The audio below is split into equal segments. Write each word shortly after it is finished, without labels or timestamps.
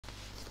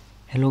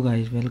Hello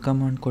guys,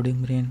 welcome on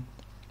Coding Brain.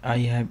 I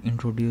have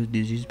introduced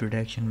disease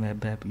prediction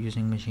web app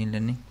using machine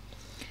learning.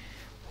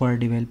 For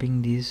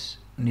developing this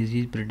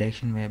disease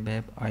prediction web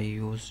app, I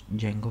use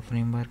Django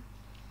framework.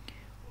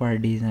 For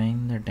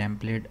design the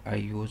template, I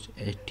use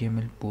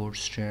HTML,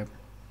 bootstrap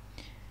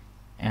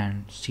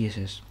and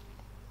CSS.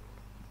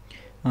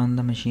 On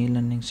the machine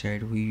learning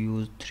side, we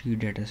use 3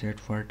 datasets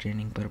for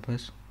training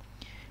purpose.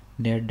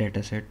 That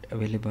dataset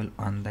available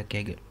on the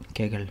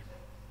Kaggle.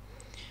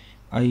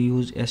 I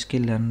use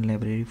Sklearn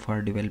library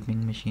for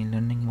developing machine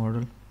learning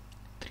model.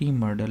 3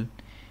 model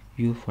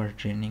used for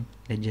training: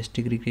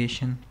 Logistic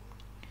regression,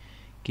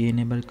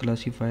 Neighbors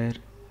Classifier,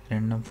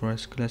 random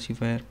forest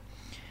classifier.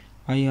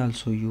 I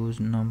also use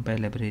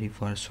NumPy library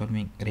for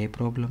solving array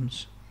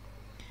problems.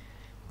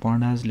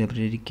 Pandas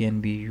library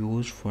can be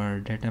used for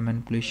data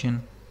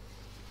manipulation.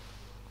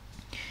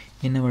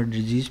 In our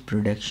disease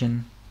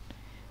prediction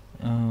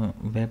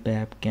web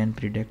app can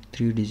predict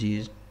 3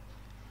 diseases.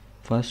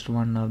 First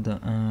one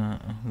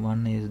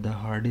is the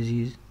heart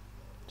disease,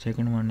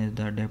 second one is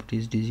the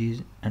diabetes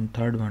disease, and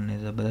third one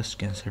is the breast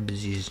cancer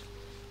disease.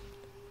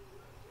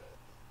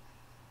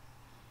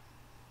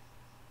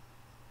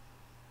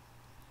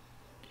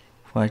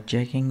 For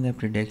checking the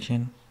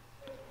prediction,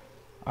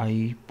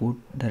 I put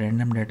the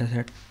random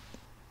dataset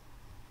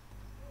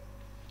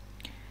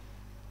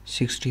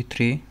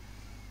 63,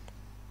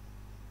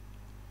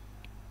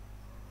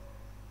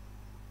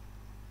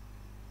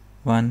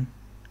 1,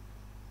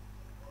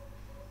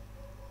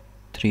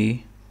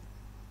 3,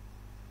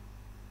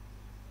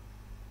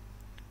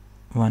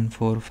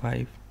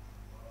 145,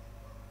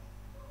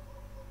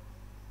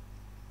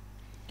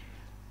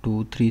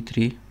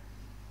 233,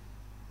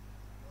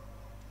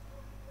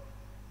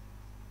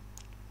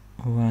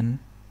 1,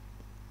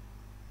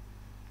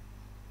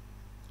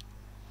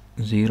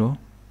 0,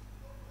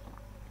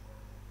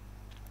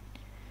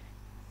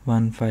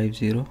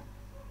 150,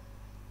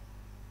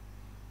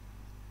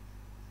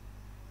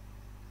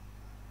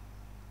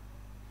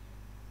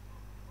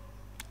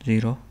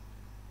 0,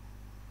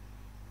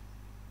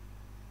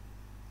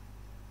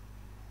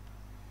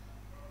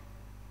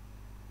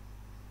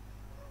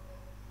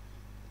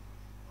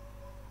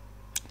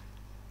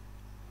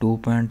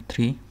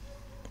 2.3,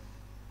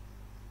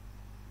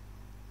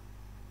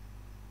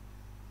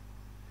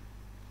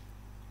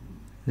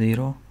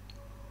 0,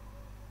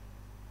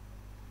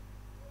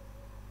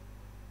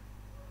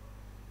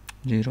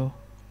 0,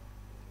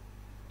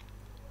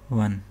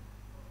 1.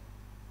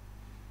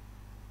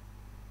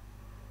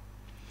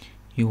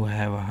 You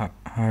have a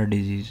heart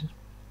disease.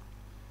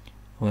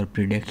 Our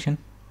prediction: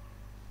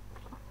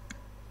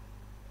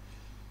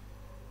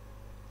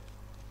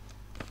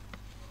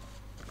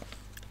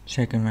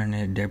 second one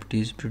is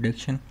diabetes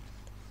prediction.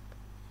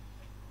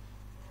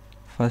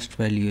 First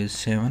value is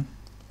 7,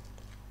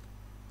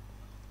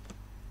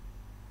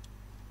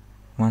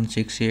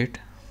 168,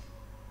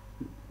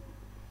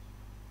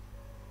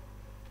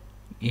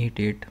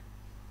 88,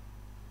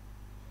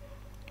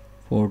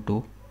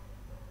 42,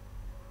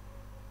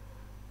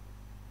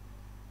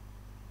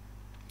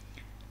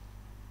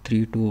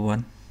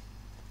 321,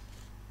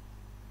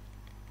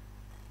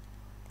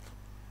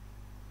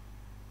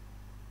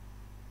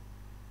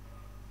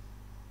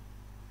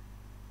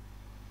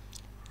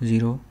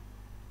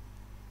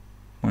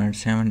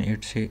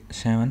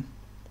 0.787,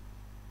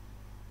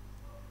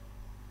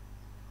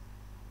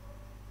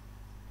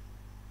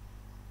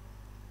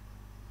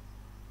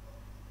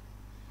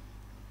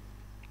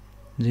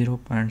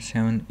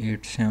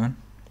 0.787,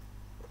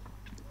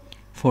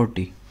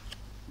 40.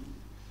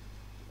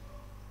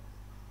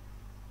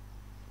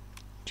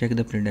 Check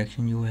the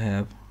prediction. You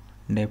have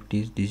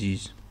diabetes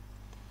disease,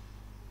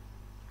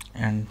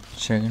 and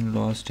second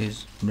last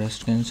is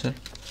breast cancer.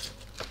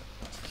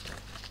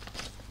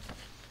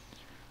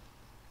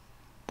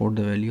 Put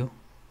the value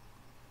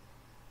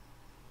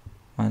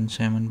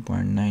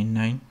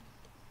 17.99,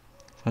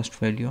 first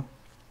value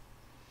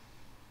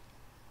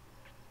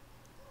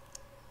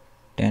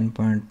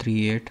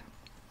 10.38,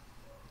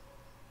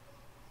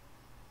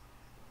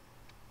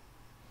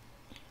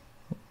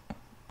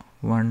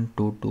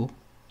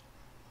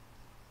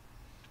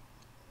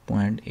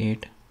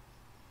 122.8,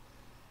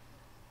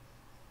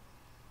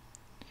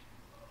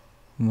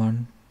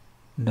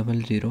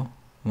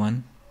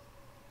 1001,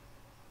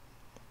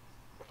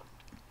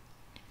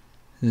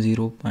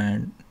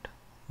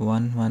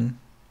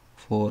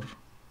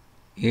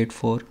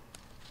 0.11484,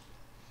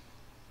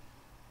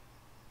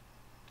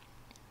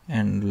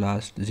 and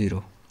last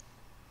 0.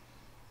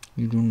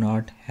 You do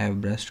not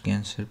have breast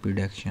cancer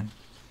prediction.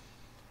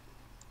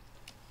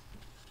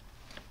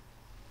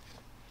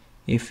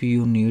 If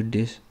you need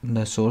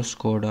the source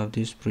code of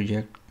this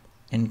project,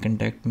 then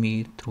contact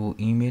me through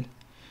email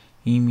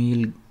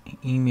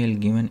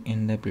given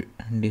in the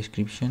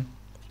description.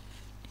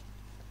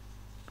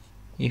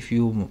 If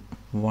you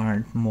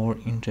want more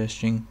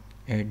interesting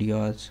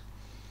ideas,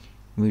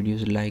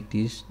 videos like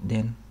this,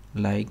 then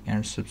like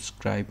and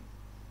subscribe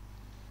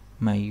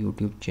my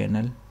YouTube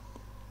channel.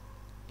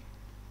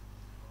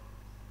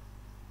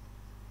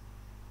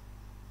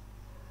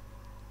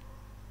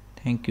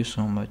 Thank you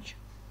so much.